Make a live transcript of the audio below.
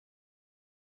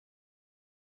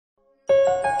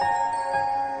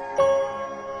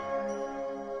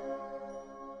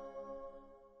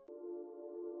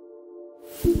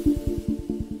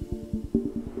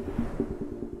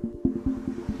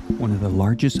One of the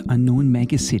largest unknown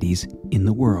megacities in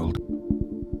the world.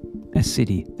 A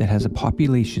city that has a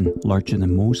population larger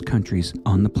than most countries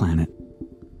on the planet.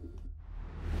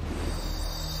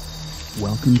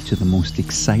 Welcome to the most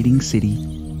exciting city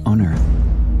on Earth.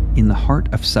 In the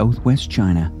heart of southwest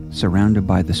China, surrounded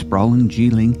by the sprawling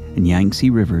Jialing and Yangtze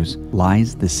Rivers,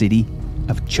 lies the city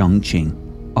of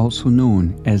Chongqing. Also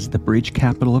known as the bridge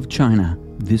capital of China,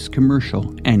 this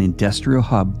commercial and industrial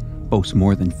hub boasts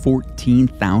more than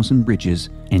 14,000 bridges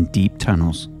and deep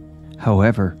tunnels.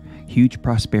 However, huge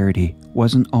prosperity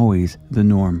wasn't always the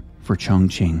norm for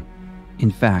Chongqing.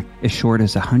 In fact, as short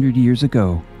as 100 years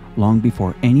ago, long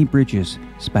before any bridges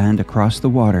spanned across the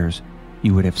waters,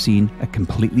 you would have seen a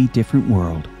completely different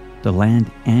world. The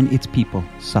land and its people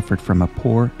suffered from a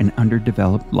poor and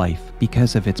underdeveloped life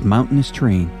because of its mountainous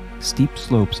terrain. Steep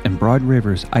slopes and broad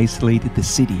rivers isolated the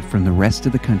city from the rest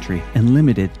of the country and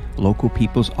limited local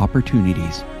people's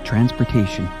opportunities.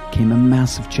 Transportation became a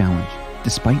massive challenge.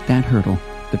 Despite that hurdle,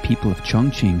 the people of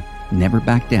Chongqing never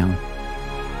backed down.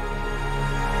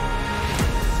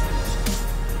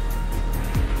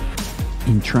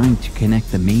 In trying to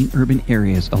connect the main urban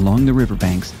areas along the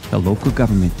riverbanks, the local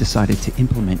government decided to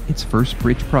implement its first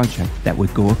bridge project that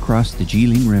would go across the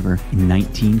Jialing River in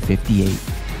 1958.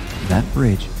 That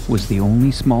bridge was the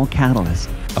only small catalyst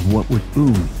of what would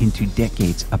boom into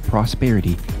decades of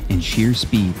prosperity and sheer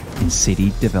speed in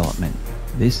city development.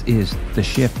 This is the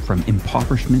shift from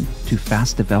impoverishment to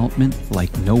fast development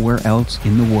like nowhere else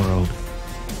in the world.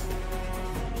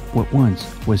 What once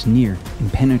was near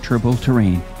impenetrable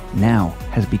terrain now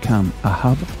has become a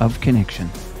hub of connection.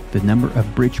 The number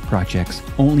of bridge projects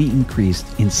only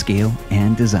increased in scale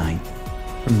and design.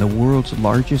 From the world's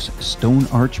largest stone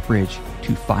arch bridge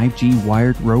to 5G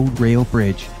wired road rail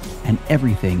bridge and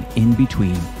everything in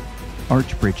between.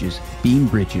 Arch bridges, beam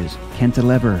bridges,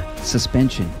 cantilever,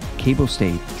 suspension, cable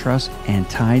stayed, truss, and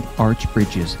tied arch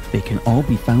bridges. They can all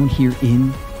be found here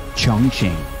in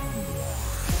Chongqing.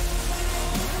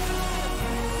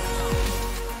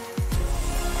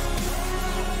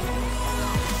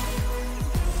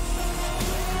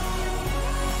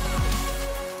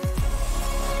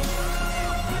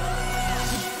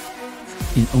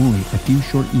 In only a few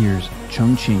short years,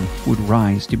 Chongqing would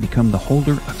rise to become the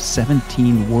holder of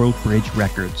 17 world bridge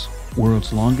records.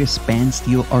 World's longest span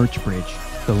steel arch bridge,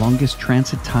 the longest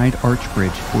transit tied arch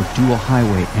bridge for dual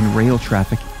highway and rail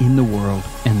traffic in the world,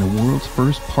 and the world's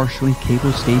first partially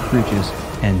cable-stayed bridges,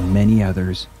 and many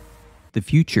others. The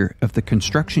future of the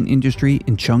construction industry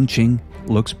in Chongqing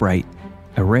looks bright.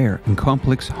 A rare and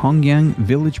complex Hongyang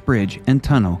Village Bridge and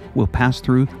Tunnel will pass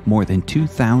through more than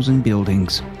 2,000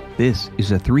 buildings. This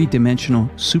is a three-dimensional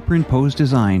superimposed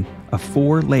design of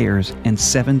 4 layers and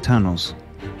 7 tunnels.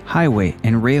 Highway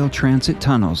and rail transit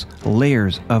tunnels,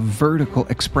 layers of vertical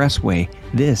expressway.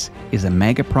 This is a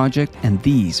mega project and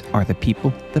these are the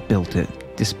people that built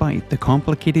it. Despite the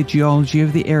complicated geology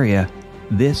of the area,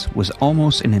 this was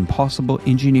almost an impossible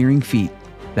engineering feat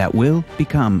that will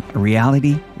become a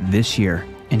reality this year.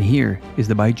 And here is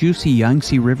the Beijing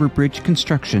Yangtze River Bridge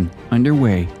construction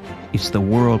underway. It's the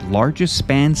world's largest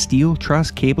span steel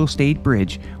truss cable-stayed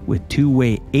bridge with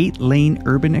two-way 8-lane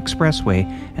urban expressway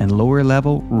and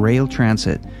lower-level rail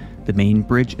transit. The main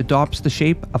bridge adopts the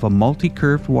shape of a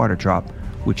multi-curved water drop,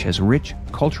 which has rich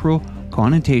cultural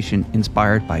connotation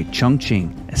inspired by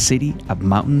Chongqing, a city of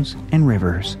mountains and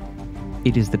rivers.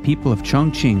 It is the people of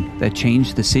Chongqing that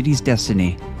changed the city's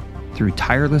destiny, through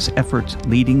tireless efforts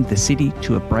leading the city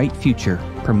to a bright future,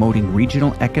 promoting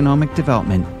regional economic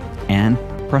development and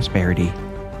prosperity.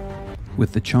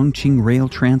 With the Chongqing rail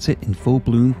transit in full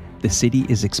bloom, the city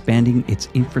is expanding its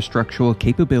infrastructural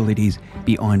capabilities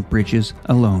beyond bridges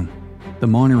alone. The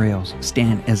monorails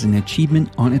stand as an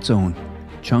achievement on its own.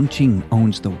 Chongqing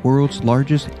owns the world's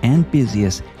largest and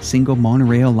busiest single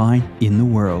monorail line in the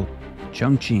world.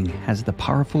 Chongqing has the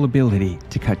powerful ability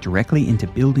to cut directly into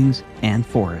buildings and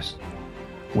forests.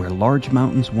 Where large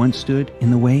mountains once stood in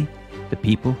the way, the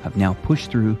people have now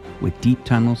pushed through with deep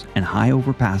tunnels and high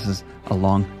overpasses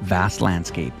along vast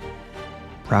landscape.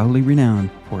 Proudly renowned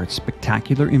for its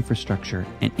spectacular infrastructure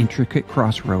and intricate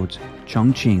crossroads,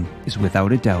 Chongqing is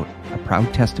without a doubt a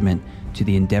proud testament to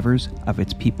the endeavors of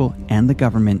its people and the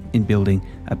government in building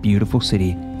a beautiful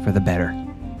city for the better.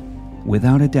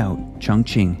 Without a doubt,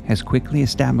 Chongqing has quickly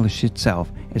established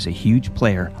itself as a huge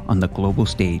player on the global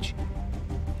stage.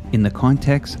 In the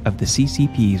context of the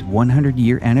CCP's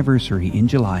 100-year anniversary in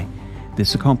July,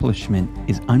 this accomplishment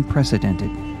is unprecedented.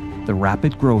 The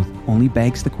rapid growth only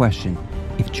begs the question,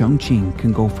 if Chongqing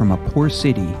can go from a poor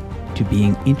city to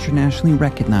being internationally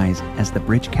recognized as the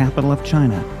bridge capital of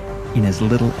China in as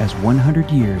little as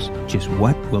 100 years, just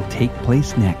what will take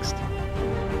place next?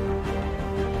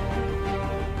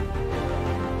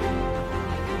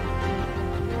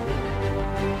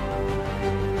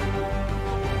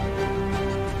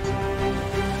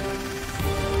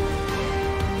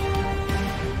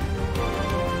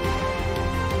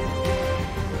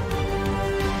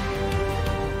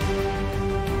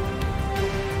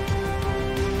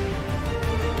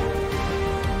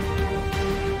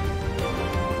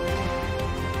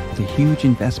 A huge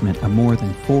investment of more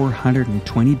than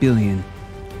 420 billion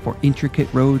for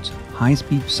intricate roads,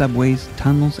 high-speed subways,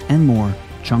 tunnels, and more.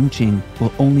 Chongqing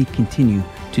will only continue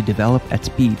to develop at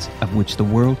speeds of which the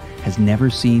world has never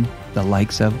seen the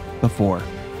likes of before.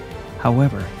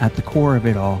 However, at the core of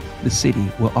it all, the city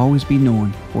will always be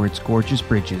known for its gorgeous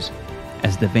bridges,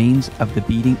 as the veins of the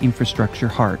beating infrastructure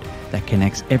heart that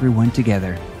connects everyone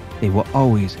together. They will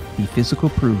always be physical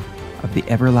proof of the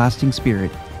everlasting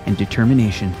spirit and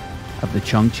determination of the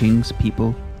Chongqing's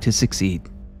people to succeed.